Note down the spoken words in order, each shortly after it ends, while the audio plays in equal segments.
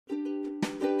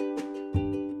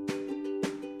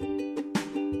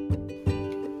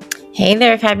Hey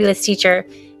there, fabulous teacher.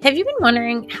 Have you been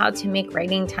wondering how to make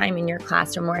writing time in your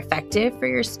classroom more effective for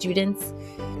your students?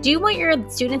 Do you want your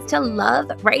students to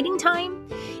love writing time?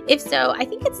 If so, I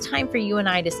think it's time for you and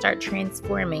I to start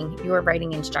transforming your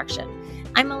writing instruction.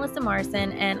 I'm Melissa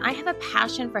Morrison, and I have a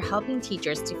passion for helping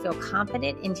teachers to feel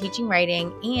confident in teaching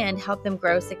writing and help them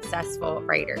grow successful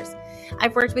writers.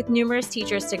 I've worked with numerous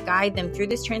teachers to guide them through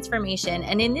this transformation,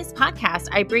 and in this podcast,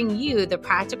 I bring you the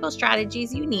practical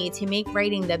strategies you need to make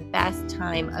writing the best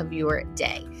time of your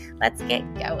day. Let's get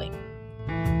going.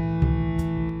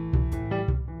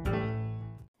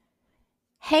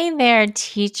 Hey there,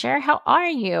 teacher. How are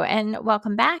you? And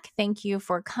welcome back. Thank you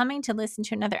for coming to listen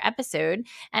to another episode.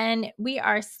 And we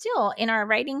are still in our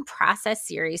writing process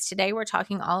series. Today, we're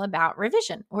talking all about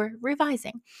revision or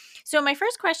revising. So, my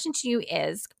first question to you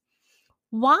is,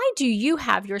 why do you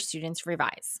have your students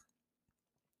revise?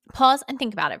 Pause and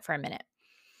think about it for a minute.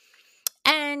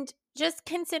 And just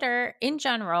consider in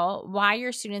general why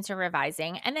your students are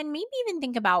revising, and then maybe even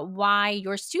think about why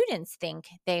your students think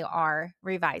they are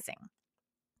revising.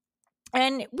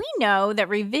 And we know that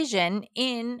revision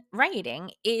in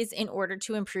writing is in order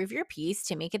to improve your piece,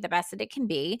 to make it the best that it can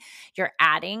be. You're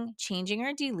adding, changing,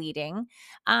 or deleting.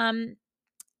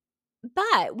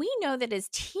 But we know that as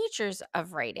teachers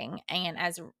of writing and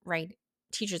as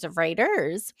teachers of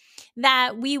writers,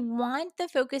 that we want the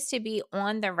focus to be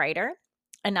on the writer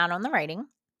and not on the writing.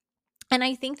 And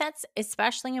I think that's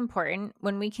especially important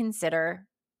when we consider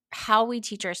how we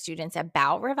teach our students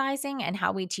about revising and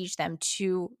how we teach them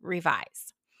to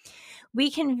revise.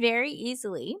 We can very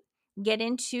easily get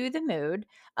into the mood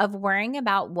of worrying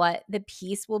about what the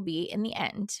piece will be in the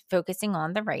end, focusing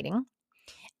on the writing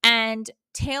and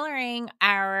tailoring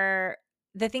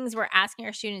the things we're asking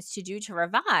our students to do to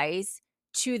revise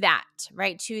to that,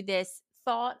 right? To this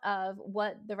thought of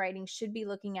what the writing should be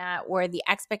looking at or the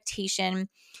expectation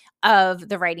of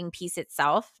the writing piece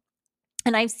itself.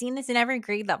 And I've seen this in every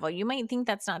grade level. You might think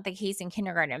that's not the case in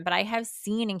kindergarten, but I have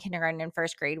seen in kindergarten and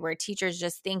first grade where teachers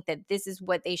just think that this is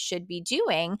what they should be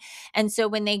doing. And so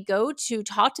when they go to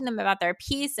talk to them about their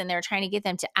piece and they're trying to get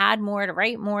them to add more, to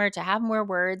write more, to have more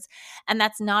words, and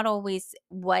that's not always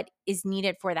what is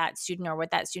needed for that student or what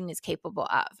that student is capable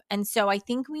of. And so I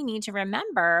think we need to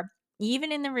remember,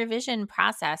 even in the revision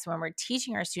process, when we're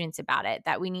teaching our students about it,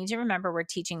 that we need to remember we're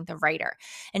teaching the writer.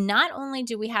 And not only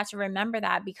do we have to remember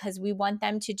that because we want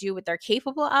them to do what they're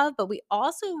capable of, but we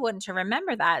also want to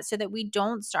remember that so that we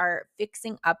don't start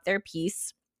fixing up their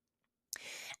piece.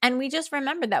 And we just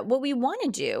remember that what we want to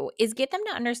do is get them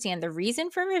to understand the reason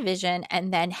for revision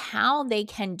and then how they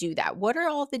can do that. What are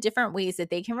all the different ways that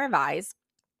they can revise?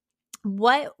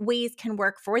 What ways can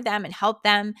work for them and help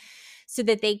them so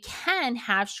that they can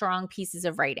have strong pieces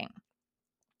of writing,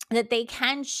 that they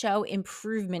can show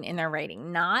improvement in their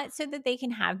writing, not so that they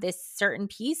can have this certain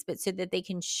piece, but so that they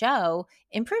can show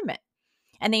improvement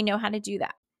and they know how to do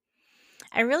that.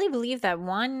 I really believe that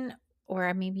one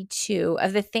or maybe two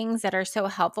of the things that are so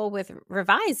helpful with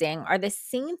revising are the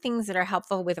same things that are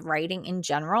helpful with writing in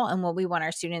general. And what we want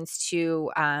our students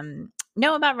to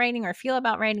know about writing or feel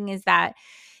about writing is that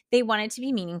they want it to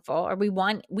be meaningful, or we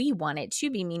want it to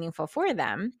be meaningful for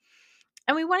them.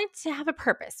 And we want it to have a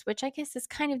purpose, which I guess is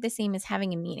kind of the same as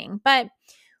having a meaning. But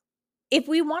if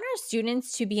we want our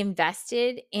students to be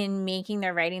invested in making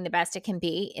their writing the best it can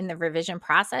be in the revision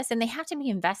process, then they have to be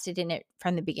invested in it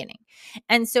from the beginning.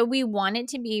 And so we want it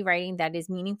to be writing that is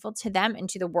meaningful to them and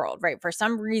to the world, right? For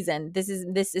some reason, this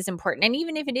is important. And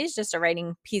even if it is just a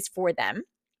writing piece for them,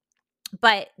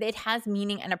 but it has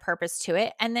meaning and a purpose to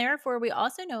it. And therefore, we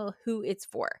also know who it's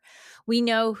for. We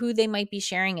know who they might be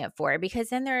sharing it for, because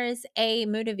then there is a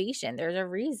motivation, there's a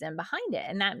reason behind it.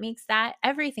 And that makes that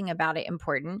everything about it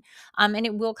important. And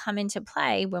it will come into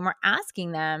play when we're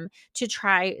asking them to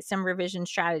try some revision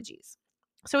strategies.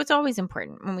 So it's always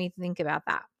important when we think about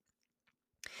that.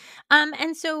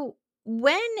 And so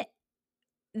when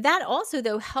that also,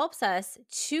 though, helps us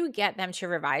to get them to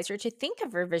revise or to think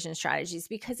of revision strategies,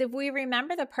 because if we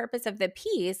remember the purpose of the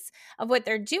piece of what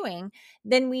they're doing,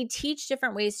 then we teach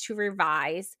different ways to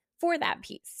revise for that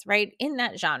piece, right? In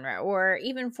that genre, or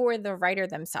even for the writer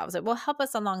themselves. It will help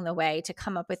us along the way to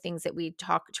come up with things that we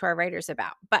talk to our writers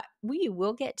about, but we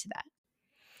will get to that.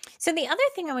 So the other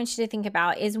thing I want you to think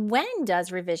about is, when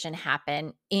does revision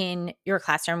happen in your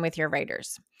classroom with your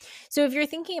writers? So if you're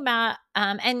thinking about,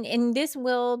 and this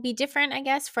will be different, I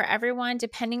guess, for everyone,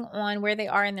 depending on where they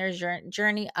are in their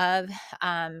journey of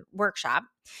workshop.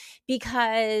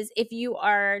 Because if you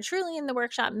are truly in the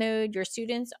workshop mode, your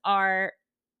students are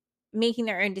making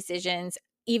their own decisions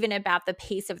even about the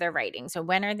pace of their writing. So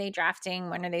when are they drafting?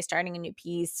 When are they starting a new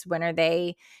piece? When are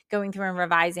they going through and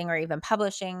revising or even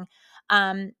publishing?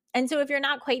 And so if you're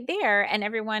not quite there and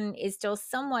everyone is still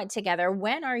somewhat together,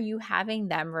 when are you having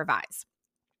them revise?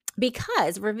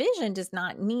 Because revision does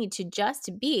not need to just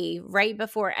be right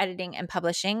before editing and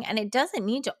publishing, and it doesn't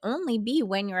need to only be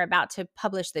when you're about to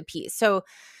publish the piece. So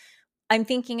I'm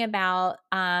thinking about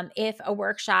if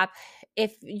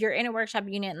you're in a workshop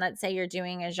unit, and let's say you're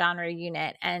doing a genre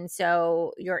unit, and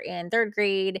so you're in third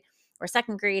grade or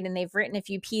second grade, and they've written a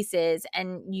few pieces,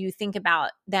 and you think about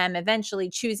them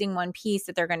eventually choosing one piece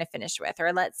that they're going to finish with.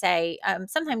 Or let's say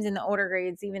sometimes in the older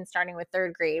grades, even starting with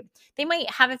third grade, they might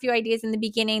have a few ideas in the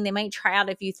beginning. They might try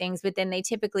out a few things, but then they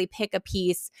typically pick a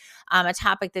piece, a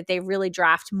topic that they really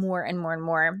draft more and more and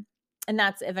more. And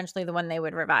that's eventually the one they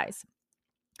would revise.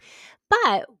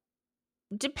 But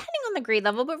depending on the grade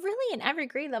level, but really in every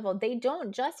grade level, they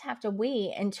don't just have to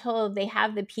wait until they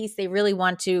have the piece they really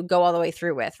want to go all the way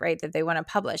through with, right? That they want to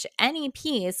publish. Any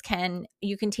piece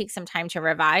you can take some time to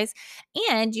revise,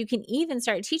 and you can even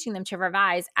start teaching them to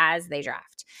revise as they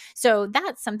draft. So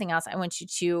that's something else I want you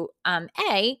to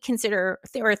consider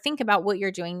or think about what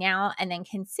you're doing now, and then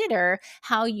consider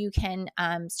how you can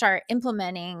start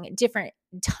implementing different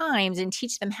times and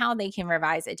teach them how they can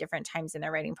revise at different times in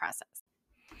their writing process.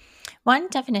 One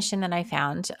definition that I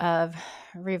found of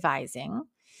revising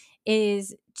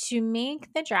is to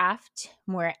make the draft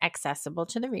more accessible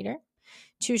to the reader,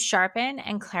 to sharpen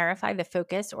and clarify the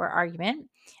focus or argument,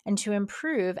 and to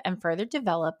improve and further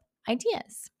develop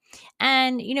ideas.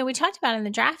 And, we talked about in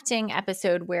the drafting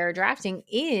episode where drafting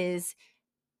is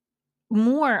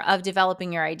more of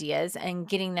developing your ideas and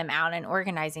getting them out and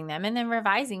organizing them. And then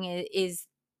revising is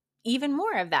even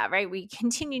more of that, right? We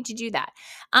continue to do that.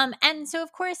 And so,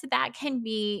 of course, that can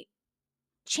be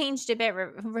changed a bit,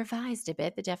 revised a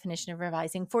bit, the definition of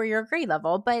revising for your grade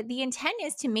level. But the intent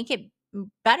is to make it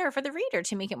better for the reader,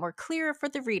 to make it more clear for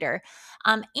the reader,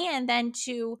 and then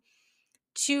to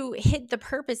hit the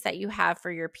purpose that you have for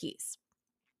your piece.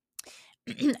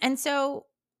 And so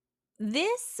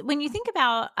when you think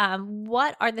about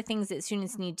what are the things that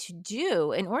students need to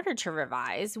do in order to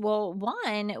revise, well,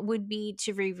 one would be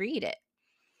to reread it.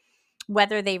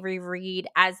 Whether they reread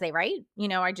as they write,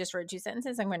 I just wrote 2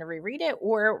 sentences, I'm going to reread it,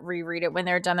 or reread it when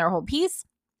they're done their whole piece.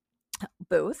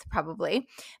 Both, probably.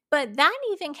 But that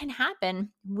even can happen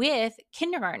with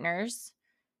kindergartners,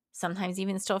 sometimes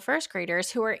even still first graders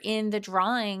who are in the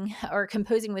drawing or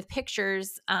composing with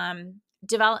pictures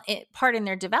part in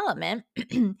their development,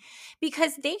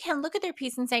 because they can look at their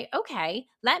piece and say, okay,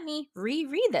 let me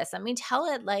reread this. Let me tell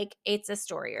it like it's a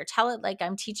story, or tell it like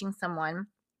I'm teaching someone,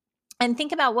 and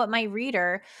think about what my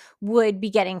reader would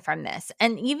be getting from this.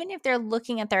 And even if they're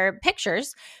looking at their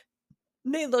pictures,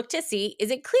 they look to see, is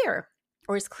it clear,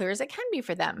 or as clear as it can be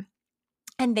for them?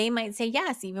 And they might say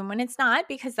yes, even when it's not,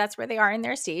 because that's where they are in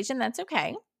their stage, and that's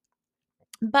okay.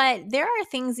 But there are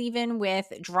things even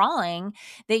with drawing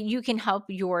that you can help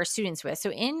your students with.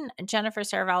 So in Jennifer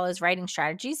Saravello's Writing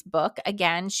Strategies book,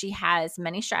 again, she has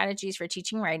many strategies for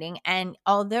teaching writing. And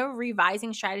although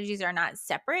revising strategies are not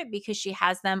separate because she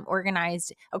has them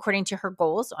organized according to her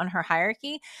goals on her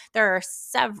hierarchy, there are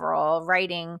several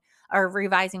writing or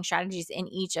revising strategies in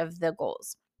each of the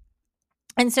goals.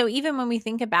 And so even when we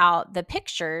think about the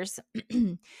pictures,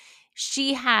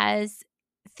 she has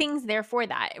things there for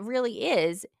that. It really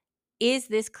is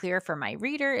this clear for my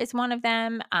reader is one of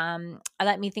them.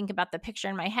 Let me think about the picture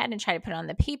in my head and try to put it on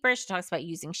the paper. She talks about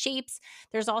using shapes.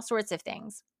 There's all sorts of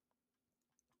things.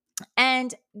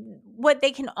 And what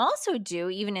they can also do,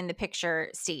 even in the picture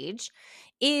stage,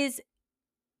 is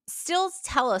still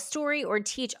tell a story or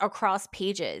teach across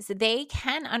pages. They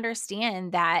can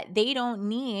understand that they don't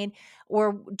need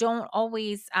or don't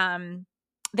always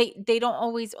they don't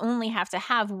always only have to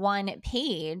have one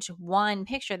page, one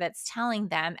picture that's telling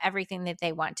them everything that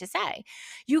they want to say.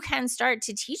 You can start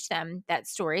to teach them that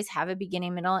stories have a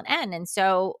beginning, middle, and end. And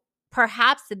so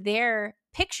perhaps their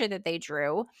picture that they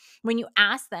drew, when you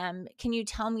ask them, can you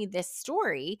tell me this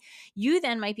story? You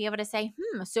then might be able to say,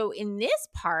 so in this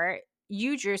part,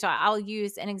 you drew. So I'll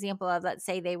use an example of, let's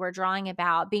say they were drawing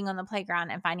about being on the playground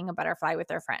and finding a butterfly with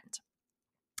their friend.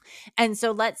 And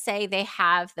so let's say they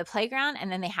have the playground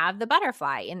and then they have the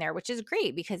butterfly in there, which is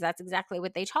great because that's exactly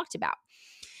what they talked about.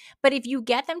 But if you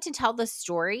get them to tell the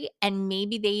story, and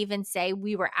maybe they even say,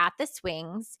 we were at the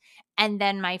swings and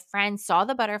then my friend saw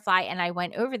the butterfly and I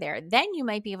went over there, then you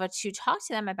might be able to talk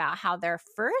to them about how their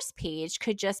first page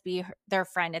could just be their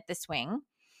friend at the swing.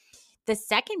 The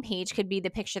second page could be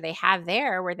the picture they have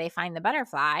there where they find the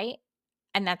butterfly,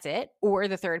 and that's it. Or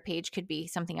the third page could be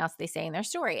something else they say in their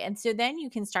story. And so then you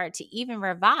can start to even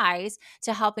revise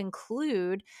to help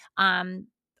include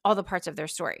all the parts of their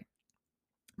story.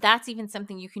 That's even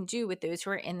something you can do with those who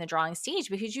are in the drawing stage,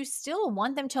 because you still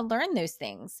want them to learn those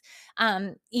things,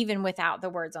 even without the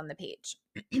words on the page.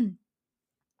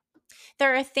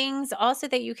 There are things also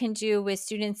that you can do with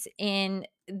students in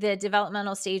the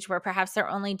developmental stage where perhaps they're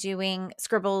only doing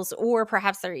scribbles, or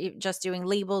perhaps they're just doing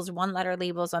labels, one letter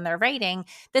labels on their writing,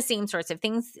 the same sorts of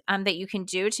things that you can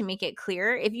do to make it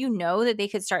clear. If you know that they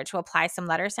could start to apply some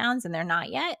letter sounds and they're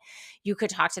not yet, you could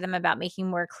talk to them about making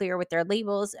more clear with their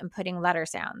labels and putting letter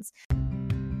sounds.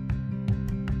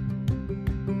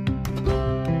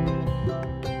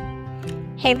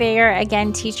 Hey there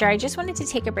again, teacher. I just wanted to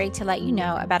take a break to let you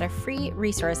know about a free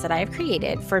resource that I have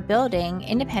created for building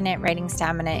independent writing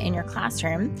stamina in your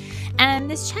classroom. And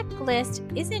this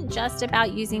checklist isn't just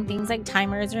about using things like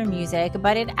timers or music,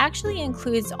 but it actually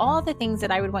includes all the things that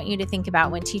I would want you to think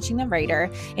about when teaching the writer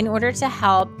in order to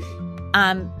help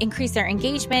increase their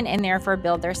engagement and therefore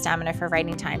build their stamina for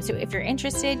writing time. So if you're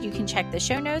interested, you can check the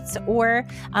show notes or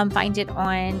find it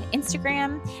on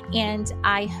Instagram. And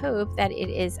I hope that it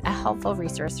is a helpful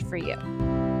resource for you.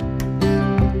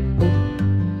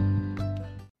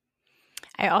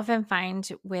 I often find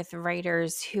with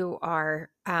writers who are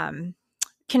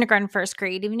kindergarten, first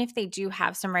grade, even if they do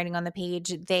have some writing on the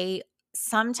page, they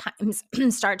sometimes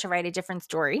start to write a different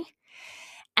story,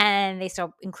 and they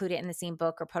still include it in the same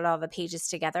book or put all the pages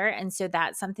together. And so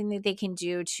that's something that they can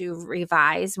do to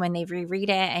revise when they reread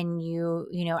it. And you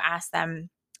ask them,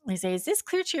 they say, is this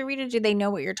clear to your reader? Do they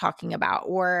know what you're talking about?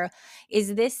 Or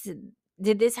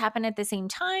did this happen at the same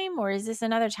time? Or is this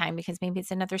another time? Because maybe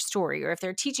it's another story. Or if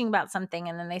they're teaching about something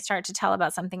and then they start to tell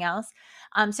about something else.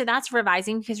 So that's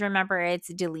revising, because remember,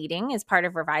 it's deleting is part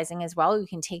of revising as well. You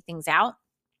can take things out.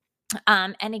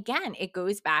 And again, it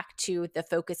goes back to the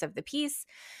focus of the piece,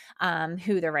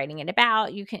 who they're writing it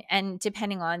about. You can, and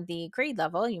depending on the grade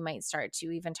level, you might start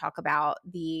to even talk about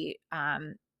the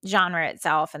genre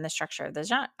itself and the structure of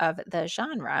the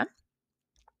genre.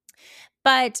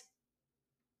 But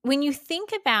when you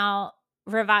think about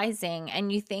revising and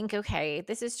you think, okay,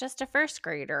 this is just a first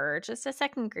grader or just a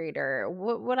second grader,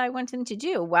 what would I want them to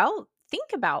do? Well,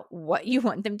 think about what you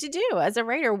want them to do as a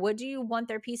writer. What do you want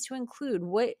their piece to include?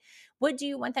 What do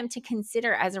you want them to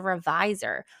consider as a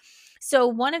reviser? So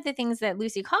one of the things that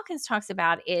Lucy Calkins talks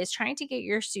about is trying to get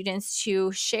your students to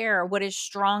share what is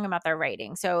strong about their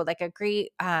writing. So like a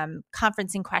great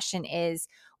conferencing question is,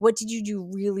 what did you do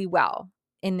really well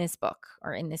in this book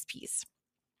or in this piece?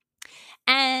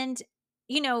 And,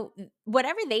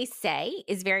 whatever they say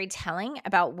is very telling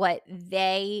about what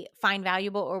they find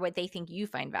valuable or what they think you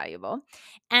find valuable.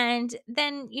 And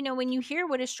then, when you hear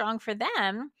what is strong for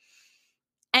them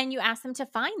and you ask them to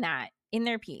find that in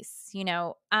their piece,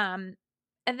 and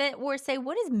then, or say,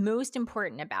 what is most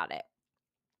important about it?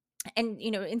 And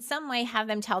in some way have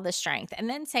them tell the strength, and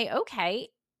then say, okay,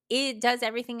 it does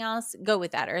everything else go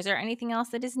with that, or is there anything else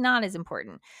that is not as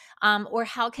important, or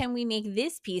how can we make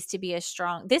this piece to be as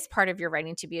strong, this part of your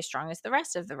writing to be as strong as the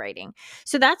rest of the writing?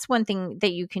 So that's one thing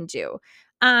that you can do.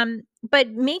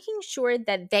 But making sure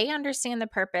that they understand the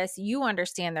purpose, you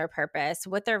understand their purpose,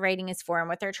 what their writing is for, and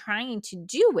what they're trying to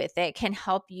do with it can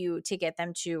help you to get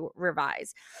them to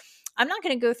revise. I'm not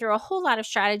going to go through a whole lot of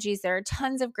strategies. There are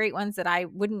tons of great ones that I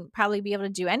wouldn't probably be able to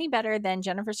do any better than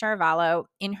Jennifer Saravallo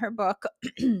in her book.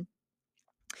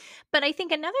 But I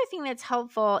think another thing that's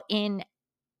helpful in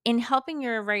helping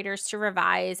your writers to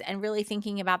revise and really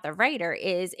thinking about the writer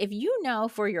is, if you know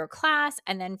for your class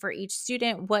and then for each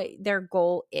student what their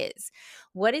goal is.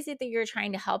 What is it that you're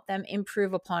trying to help them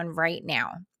improve upon right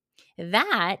now?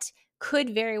 That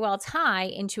could very well tie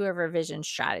into a revision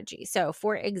strategy. So,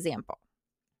 for example,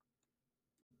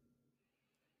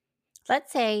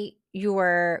 let's say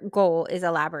your goal is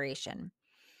elaboration.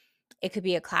 It could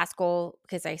be a class goal,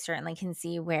 because I certainly can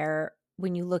see where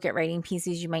when you look at writing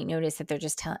pieces, you might notice that they're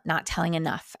just not telling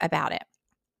enough about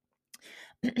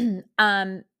it.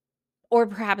 Or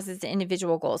perhaps it's an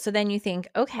individual goal. So then you think,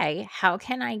 okay, how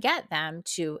can I get them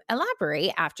to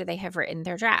elaborate after they have written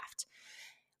their draft?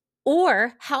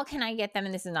 Or how can I get them,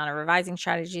 and this is not a revising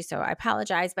strategy, so I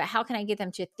apologize, but how can I get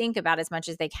them to think about as much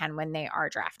as they can when they are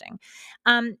drafting?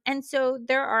 And so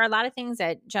there are a lot of things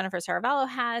that Jennifer Saravallo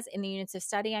has in the units of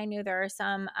study. I know there are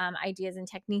some ideas and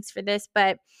techniques for this,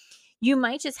 but you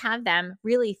might just have them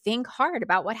really think hard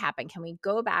about what happened. Can we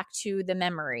go back to the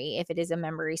memory if it is a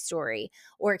memory story?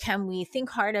 Or can we think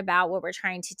hard about what we're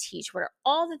trying to teach? What are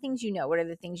all the things you know? What are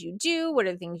the things you do? What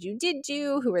are the things you did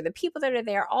do? Who are the people that are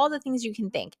there? All the things you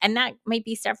can think. And that might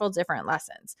be several different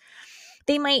lessons.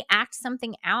 They might act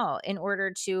something out in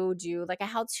order to do like a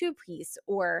how-to piece,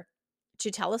 or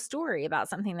to tell a story about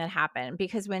something that happened,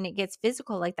 because when it gets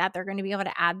physical like that, they're going to be able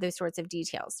to add those sorts of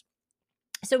details.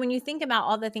 So when you think about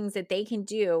all the things that they can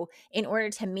do in order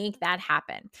to make that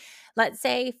happen, let's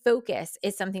say focus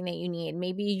is something that you need.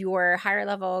 Maybe your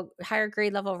higher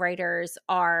grade level writers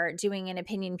are doing an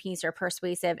opinion piece or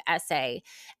persuasive essay,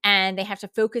 and they have to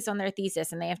focus on their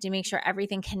thesis and they have to make sure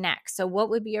everything connects. So what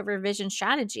would be a revision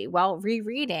strategy? Well,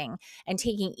 rereading and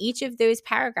taking each of those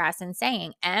paragraphs and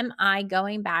saying, am I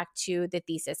going back to the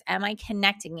thesis? Am I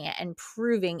connecting it and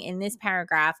proving in this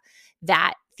paragraph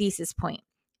that thesis point?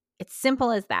 It's simple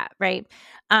as that, right?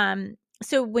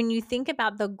 So when you think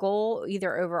about the goal,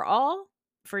 either overall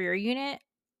for your unit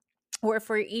or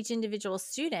for each individual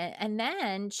student, and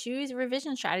then choose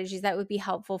revision strategies that would be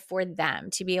helpful for them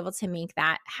to be able to make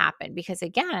that happen. Because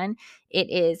again,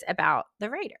 it is about the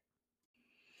writer.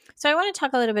 So I want to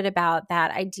talk a little bit about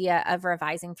that idea of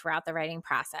revising throughout the writing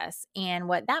process and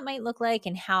what that might look like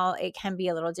and how it can be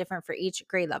a little different for each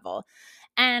grade level.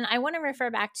 And I want to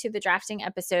refer back to the drafting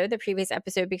episode, the previous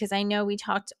episode, because I know we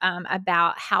talked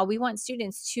about how we want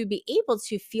students to be able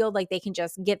to feel like they can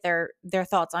just get their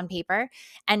thoughts on paper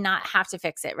and not have to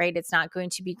fix it, right? It's not going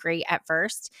to be great at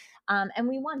first. And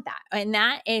we want that. And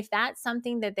that if that's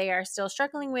something that they are still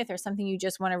struggling with or something you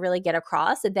just want to really get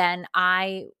across, then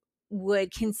I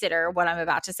would consider what I'm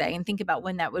about to say and think about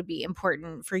when that would be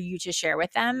important for you to share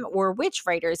with them, or which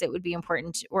writers it would be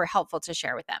important or helpful to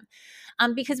share with them.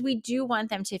 Because we do want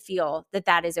them to feel that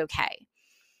that is okay.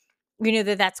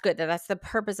 That that's good, that that's the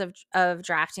purpose of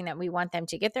drafting, that we want them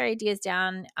to get their ideas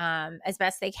down as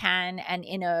best they can and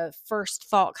in a first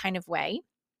thought kind of way.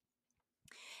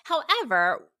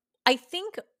 However, I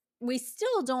think we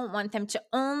still don't want them to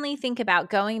only think about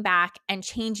going back and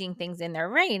changing things in their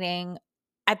writing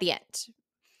at the end.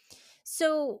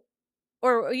 So,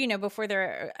 or, before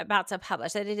they're about to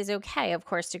publish, that it is okay, of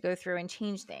course, to go through and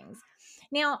change things.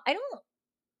 Now, I don't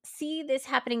see this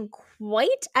happening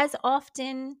quite as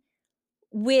often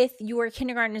with your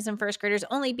kindergartners and first graders,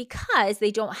 only because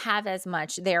they don't have as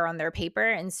much there on their paper.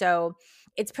 And so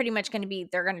it's pretty much going to be,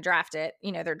 they're going to draft it,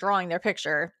 they're drawing their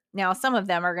picture. Now, some of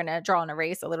them are going to draw and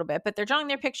erase a little bit, but they're drawing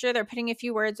their picture, they're putting a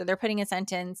few words or they're putting a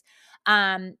sentence,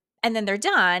 and then they're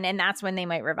done. And that's when they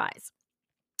might revise.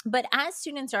 But as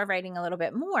students are writing a little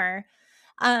bit more,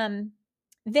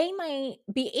 they might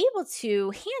be able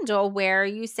to handle where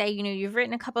you say, you've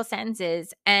written a couple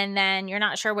sentences and then you're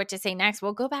not sure what to say next.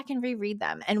 Well, go back and reread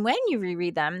them. And when you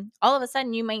reread them, all of a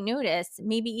sudden you might notice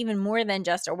maybe even more than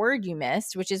just a word you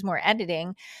missed, which is more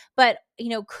editing. But,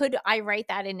 could I write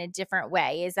that in a different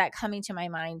way? Is that coming to my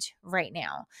mind right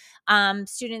now?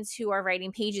 Students who are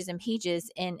writing pages and pages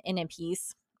in a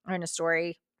piece or in a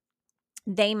story,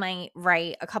 they might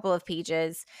write a couple of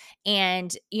pages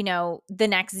and, the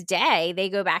next day they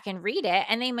go back and read it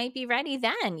and they might be ready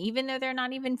then, even though they're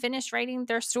not even finished writing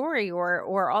their story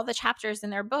or all the chapters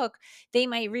in their book. They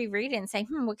might reread it and say,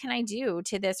 what can I do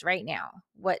to this right now?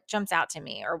 What jumps out to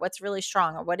me, or what's really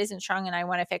strong or what isn't strong and I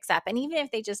want to fix up. And even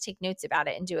if they just take notes about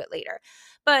it and do it later.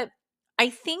 But I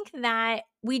think that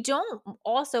we don't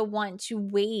also want to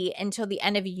wait until the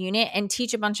end of a unit and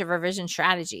teach a bunch of revision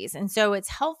strategies. And so it's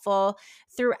helpful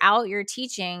throughout your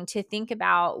teaching to think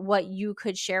about what you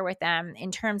could share with them in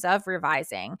terms of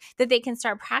revising, that they can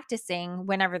start practicing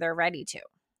whenever they're ready to.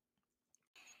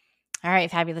 All right,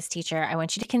 fabulous teacher. I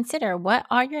want you to consider, what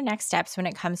are your next steps when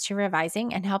it comes to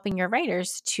revising and helping your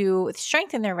writers to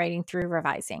strengthen their writing through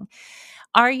revising?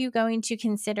 Are you going to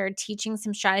consider teaching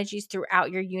some strategies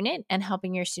throughout your unit and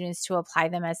helping your students to apply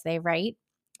them as they write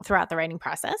throughout the writing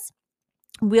process?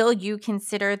 Will you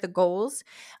consider the goals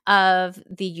of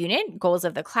the unit, goals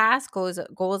of the class, goals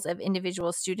of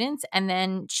individual students, and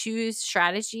then choose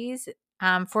strategies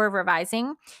for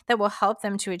revising that will help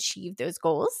them to achieve those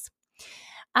goals?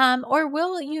 Or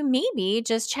will you maybe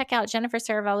just check out Jennifer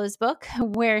Saravello's book,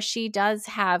 where she does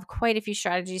have quite a few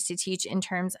strategies to teach in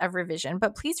terms of revision?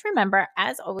 But please remember,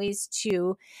 as always,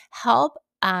 to help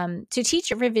to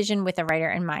teach revision with the writer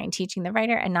in mind, teaching the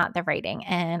writer and not the writing.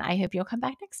 And I hope you'll come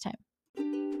back next time.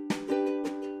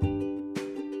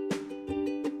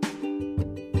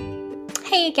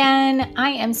 Hey again,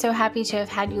 I am so happy to have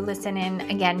had you listen in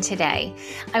again today.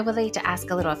 I would like to ask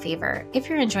a little favor. If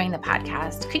you're enjoying the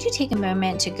podcast, could you take a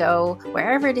moment to go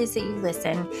wherever it is that you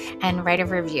listen and write a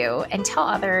review and tell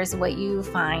others what you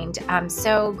find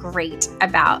so great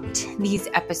about these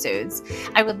episodes?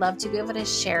 I would love to be able to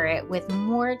share it with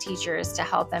more teachers to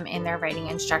help them in their writing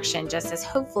instruction, just as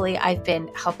hopefully I've been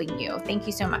helping you. Thank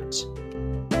you so much.